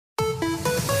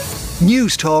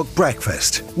Newstalk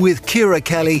Breakfast with Ciara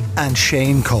Kelly and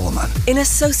Shane Coleman. In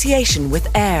association with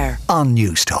AIR on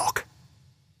Newstalk.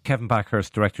 Kevin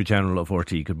Bakhurst, Director General of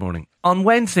RTE, good morning. On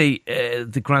Wednesday,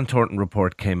 the Grant Thornton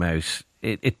report came out.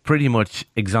 It pretty much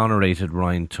exonerated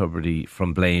Ryan Tubridy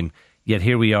from blame. Yet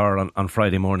here we are on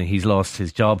Friday morning, he's lost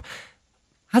his job.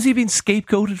 Has he been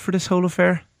scapegoated for this whole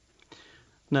affair?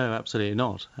 No, absolutely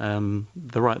not.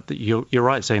 You're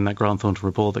right saying that Grant Thornton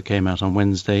report that came out on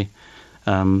Wednesday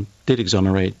did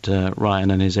exonerate Ryan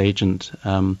and his agent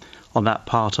on that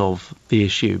part of the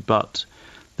issue, but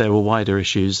there were wider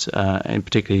issues, in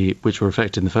particularly which were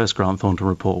reflected in the first Grant Thornton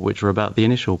report, which were about the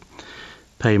initial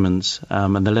payments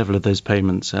and the level of those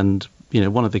payments. And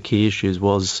one of the key issues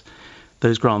was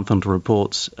those Grant Thornton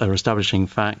reports are establishing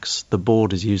facts. The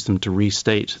board has used them to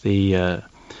restate the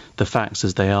facts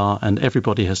as they are, and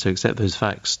everybody has to accept those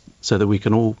facts so that we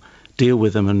can all deal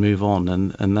with them and move on,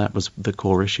 and that was the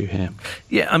core issue here.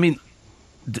 Yeah, I mean,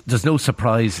 there's no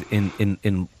surprise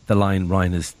in the line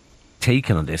Ryan has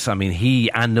taken on this. I mean, he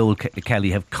and Noel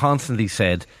Kelly have constantly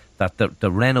said that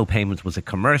the Renault payment was a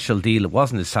commercial deal. It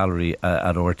wasn't his salary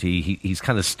at RTE. He's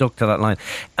kind of stuck to that line.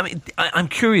 I mean, I'm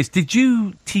curious, did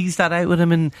you tease that out with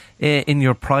him in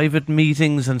your private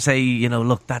meetings and say,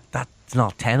 look, that's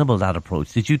not tenable, that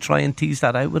approach? Did you try and tease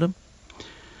that out with him?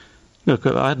 Look,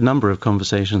 I had a number of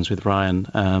conversations with Ryan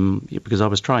because I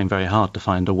was trying very hard to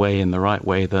find a way, in the right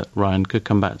way, that Ryan could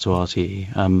come back to RTE.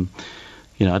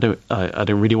 I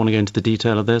don't really want to go into the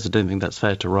detail of this. I don't think that's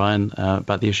fair to Ryan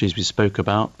about the issues we spoke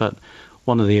about. But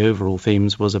one of the overall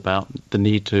themes was about the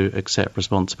need to accept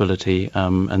responsibility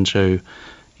and show,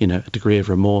 a degree of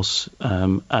remorse,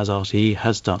 as RTE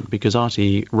has done, because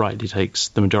RTE rightly takes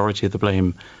the majority of the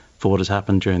blame for what has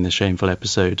happened during this shameful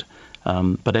episode.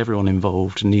 But everyone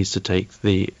involved needs to take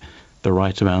the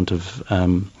right amount of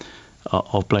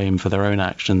blame for their own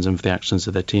actions and for the actions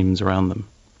of their teams around them.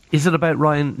 Is it about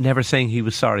Ryan never saying he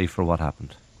was sorry for what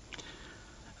happened?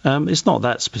 It's not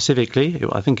that specifically.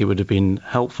 I think it would have been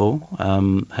helpful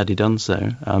had he done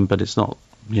so. But it's not,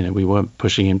 we weren't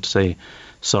pushing him to say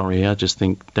sorry. I just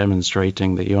think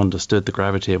demonstrating that you understood the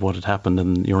gravity of what had happened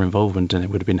and your involvement in it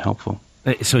would have been helpful.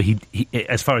 So he,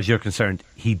 as far as you're concerned,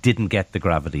 he didn't get the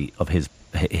gravity of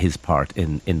his part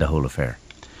in the whole affair.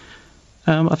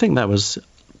 I think that was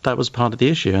part of the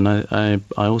issue, and I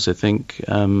also think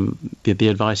the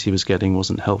advice he was getting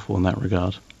wasn't helpful in that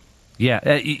regard.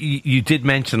 Yeah, you did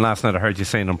mention last night, I heard you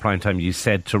saying on Primetime, you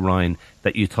said to Ryan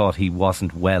that you thought he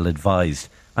wasn't well advised.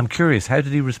 I'm curious, how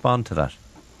did he respond to that?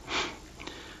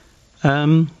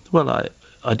 Well,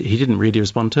 he didn't really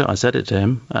respond to it. I said it to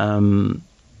him.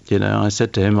 I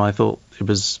said to him, I thought it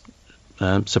was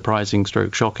surprising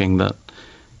stroke shocking that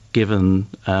given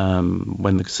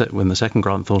when the second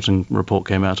Grant Thornton report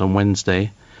came out on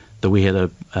Wednesday, that we had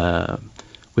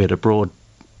a broad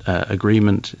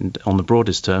agreement on the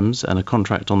broadest terms and a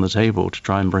contract on the table to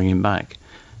try and bring him back.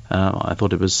 I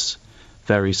thought it was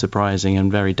very surprising and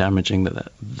very damaging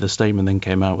that the statement then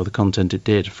came out with the content it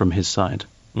did from his side.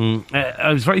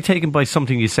 I was very taken by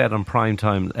something you said on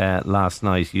Primetime last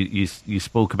night. You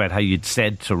spoke about how you'd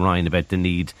said to Ryan about the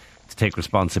need to take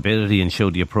responsibility and show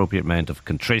the appropriate amount of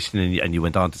contrition, and you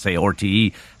went on to say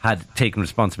RTE had taken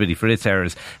responsibility for its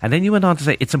errors, and then you went on to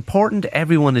say it's important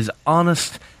everyone is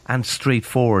honest and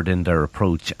straightforward in their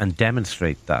approach and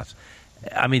demonstrate that.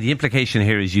 I mean, the implication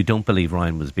here is you don't believe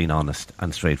Ryan was being honest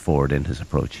and straightforward in his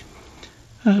approach.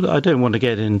 I don't want to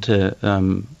get into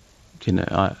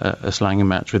a slanging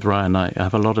match with Ryan. I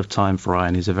have a lot of time for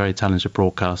Ryan. He's a very talented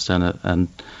broadcaster, and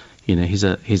he's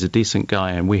a decent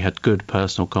guy, and we had good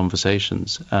personal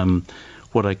conversations.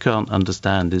 What I can't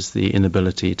understand is the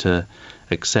inability to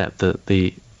accept that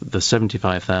the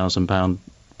 £75,000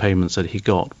 payments that he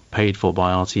got paid for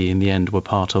by RTE in the end were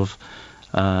part of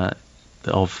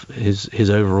his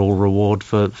overall reward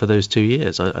for those 2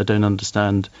 years. I don't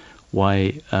understand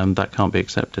why that can't be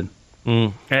accepted.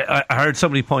 I heard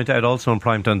somebody point out also on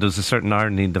Primetime there's a certain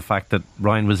irony in the fact that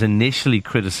Ryan was initially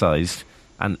criticised,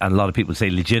 and a lot of people say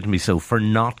legitimately so, for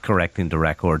not correcting the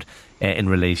record in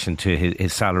relation to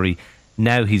his salary.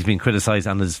 Now he's been criticised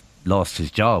and has lost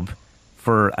his job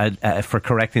for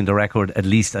correcting the record, at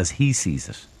least as he sees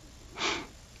it.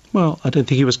 Well, I don't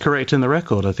think he was correcting the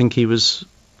record. I think he was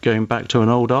going back to an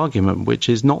old argument, which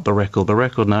is not the record. The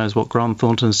record now is what Grant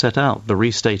Thornton set out. The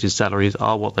restated salaries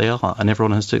are what they are, and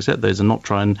everyone has to accept those and not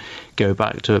try and go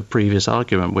back to a previous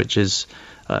argument, which is,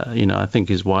 I think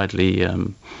is widely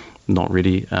not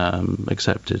really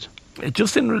accepted.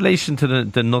 Just in relation to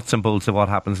the nuts and bolts of what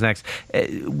happens next,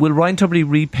 will Ryan Tubridy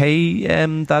repay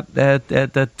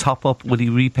that top up? Will he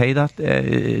repay that?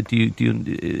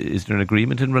 Is there an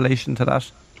agreement in relation to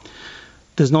that?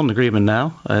 There's not an agreement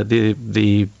now.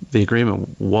 The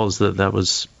agreement was that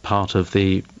was part of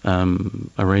the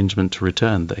arrangement to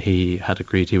return, that he had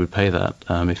agreed he would pay that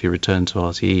if he returned to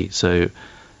RTE. So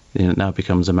it now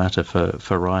becomes a matter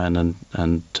for Ryan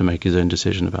and to make his own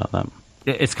decision about that.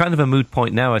 It's kind of a moot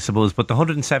point now, I suppose, but the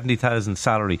 170,000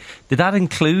 salary, did that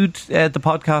include the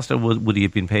podcast, or would he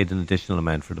have been paid an additional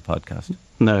amount for the podcast?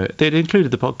 No, it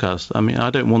included the podcast. I mean, I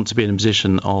don't want to be in a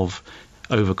position of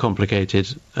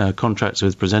overcomplicated contracts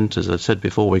with presenters. I've said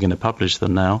before, we're going to publish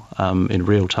them now in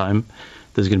real time.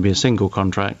 There's going to be a single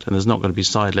contract, and there's not going to be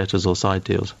side letters or side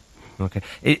deals. Okay.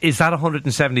 Is that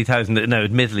 170,000? Now,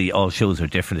 admittedly, all shows are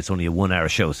different. It's only a 1 hour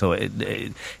show, so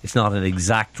it's not an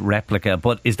exact replica.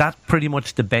 But is that pretty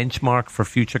much the benchmark for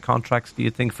future contracts, do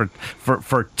you think, for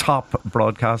top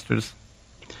broadcasters?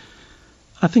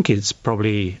 I think it's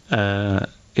probably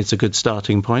it's a good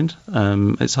starting point.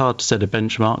 It's hard to set a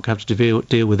benchmark. Have to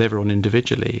deal with everyone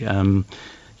individually. And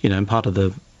part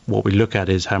of what we look at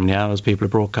is how many hours people are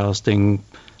broadcasting,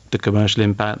 the commercial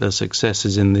impact, the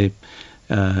successes in the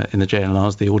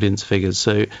JLRs, the audience figures.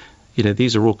 So,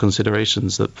 these are all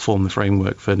considerations that form the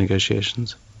framework for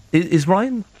negotiations. Is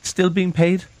Ryan still being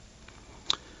paid?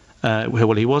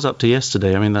 Well, he was up to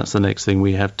yesterday. I mean, that's the next thing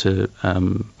we have to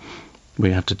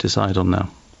decide on now.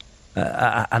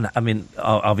 And I mean,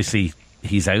 obviously,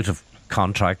 he's out of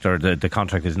contract, or the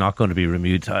contract is not going to be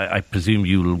renewed. I presume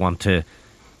you'll want to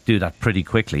do that pretty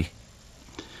quickly.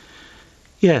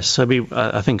 Yes,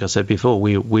 I think I said before,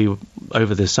 we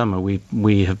over this summer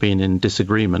we have been in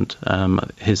disagreement.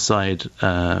 His side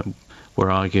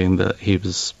were arguing that he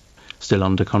was still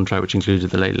under contract, which included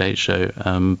the Late Late Show,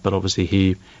 but obviously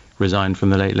he resigned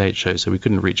from the Late Late Show, so we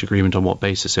couldn't reach agreement on what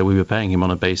basis. So we were paying him on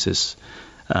a basis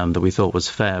that we thought was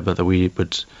fair, but that we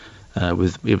would, it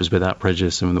was without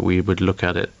prejudice, and that we would look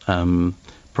at it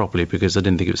properly, because I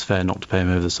didn't think it was fair not to pay him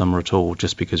over the summer at all,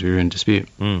 just because we were in dispute.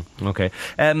 Okay.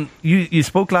 You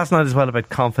spoke last night as well about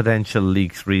confidential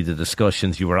leaks, read the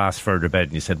discussions. You were asked further about it,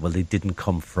 and you said, well, they didn't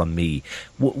come from me.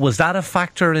 Was that a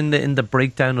factor in the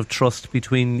breakdown of trust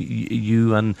between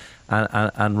you and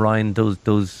Ryan,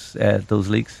 those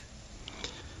leaks?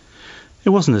 It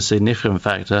wasn't a significant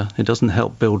factor. It doesn't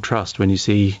help build trust when you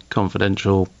see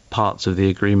confidential parts of the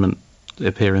agreement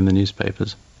appear in the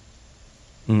newspapers.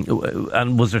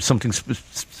 And was there something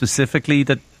specifically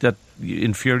that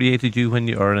infuriated you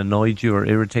or annoyed you or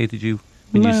irritated you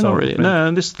when you saw not really. it?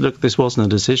 No, this wasn't a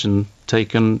decision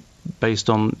taken based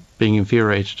on being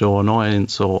infuriated or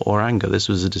annoyance or anger. This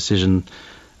was a decision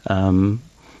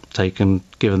taken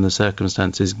given the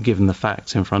circumstances, given the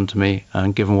facts in front of me,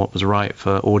 and given what was right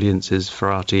for audiences, for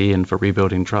RTE, and for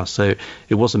rebuilding trust. So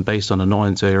it wasn't based on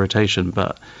annoyance or irritation,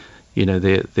 but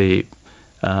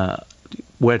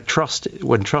when trust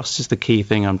is the key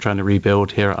thing I'm trying to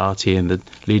rebuild here at RTE, and the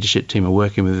leadership team are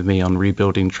working with me on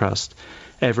rebuilding trust,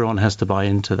 everyone has to buy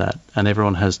into that, and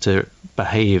everyone has to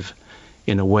behave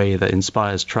in a way that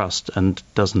inspires trust and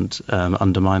doesn't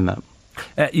undermine that.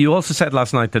 You also said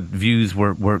last night that views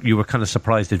you were kind of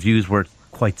surprised that views were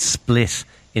quite split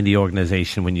in the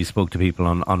organisation when you spoke to people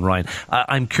on Ryan.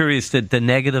 I'm curious, the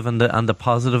negative and the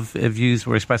positive views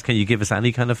were expressed. Can you give us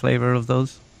any kind of flavour of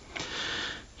those?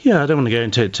 Yeah, I don't want to go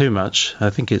into it too much. I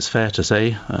think it's fair to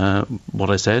say what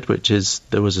I said, which is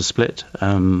there was a split.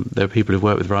 There were people who've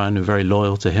worked with Ryan who are very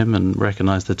loyal to him and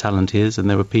recognise the talent he is, and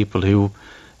there were people who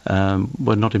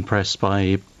were not impressed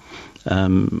by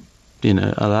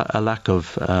a lack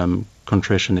of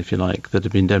contrition, if you like, that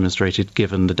had been demonstrated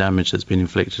given the damage that's been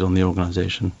inflicted on the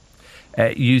organisation.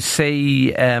 You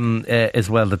say as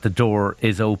well that the door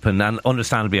is open, and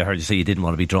understandably I heard you say you didn't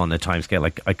want to be drawn a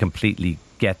timescale. I completely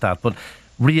get that, but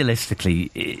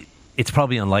realistically it's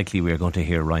probably unlikely we're going to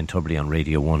hear Ryan Tubridy on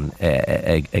Radio 1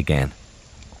 again.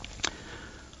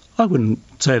 I wouldn't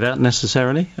say that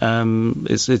necessarily.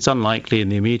 It's unlikely in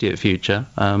the immediate future,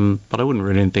 but I wouldn't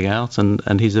rule anything out.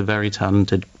 And he's a very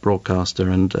talented broadcaster,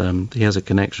 and he has a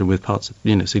connection with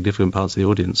significant parts of the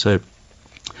audience. So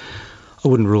I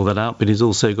wouldn't rule that out. But he's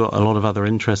also got a lot of other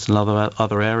interests in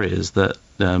other areas that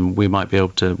we might be able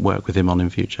to work with him on in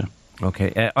future.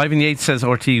 Okay. Ivan Yates says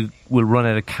RTE will run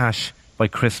out of cash by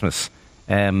Christmas,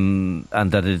 and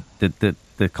that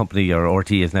the company or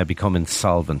RTE has now become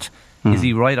insolvent. Is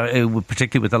he right,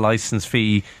 particularly with the licence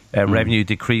fee revenue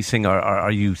decreasing?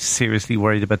 Are you seriously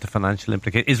worried about the financial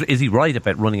implications? Is he right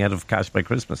about running out of cash by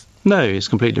Christmas? No, he's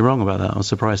completely wrong about that. I was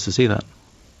surprised to see that.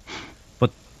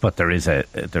 But there is a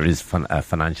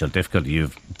financial difficulty. You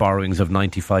have borrowings of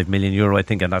 €95 million, I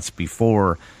think, and that's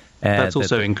before. That's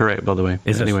also incorrect, by the way.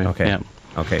 Is anyway, it? Okay. Yeah.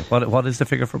 Okay. What is the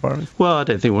figure for borrowings? Well, I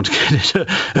don't think we want to get into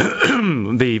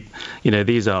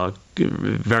these are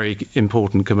very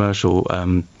important commercial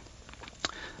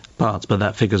parts, but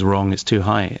that figure's wrong. It's too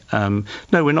high. No,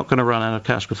 we're not going to run out of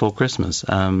cash before Christmas,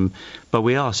 but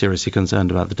we are seriously concerned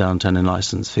about the downturn in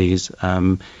licence fees.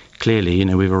 Clearly,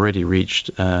 we've already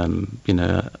reached,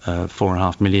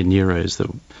 €4.5 million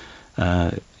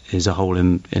that is a hole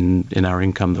in our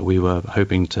income that we were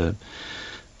hoping to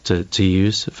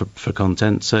use for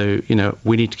content. So,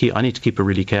 I need to keep a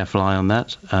really careful eye on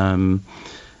that.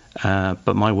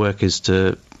 But my work is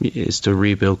to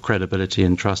rebuild credibility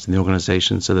and trust in the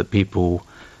organisation so that people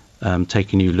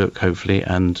take a new look, hopefully,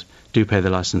 and do pay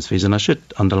their licence fees. And I should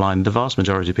underline, the vast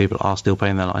majority of people are still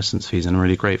paying their licence fees, and I'm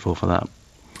really grateful for that.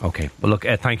 Okay. Well, look,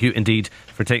 thank you indeed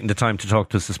for taking the time to talk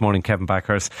to us this morning, Kevin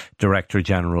Bakhurst, Director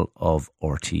General of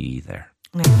RTE there.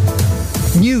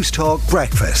 Newstalk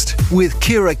Breakfast with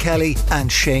Ciara Kelly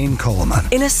and Shane Coleman.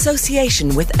 In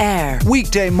association with AIR.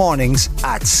 Weekday mornings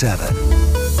at 7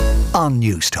 on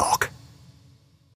Newstalk.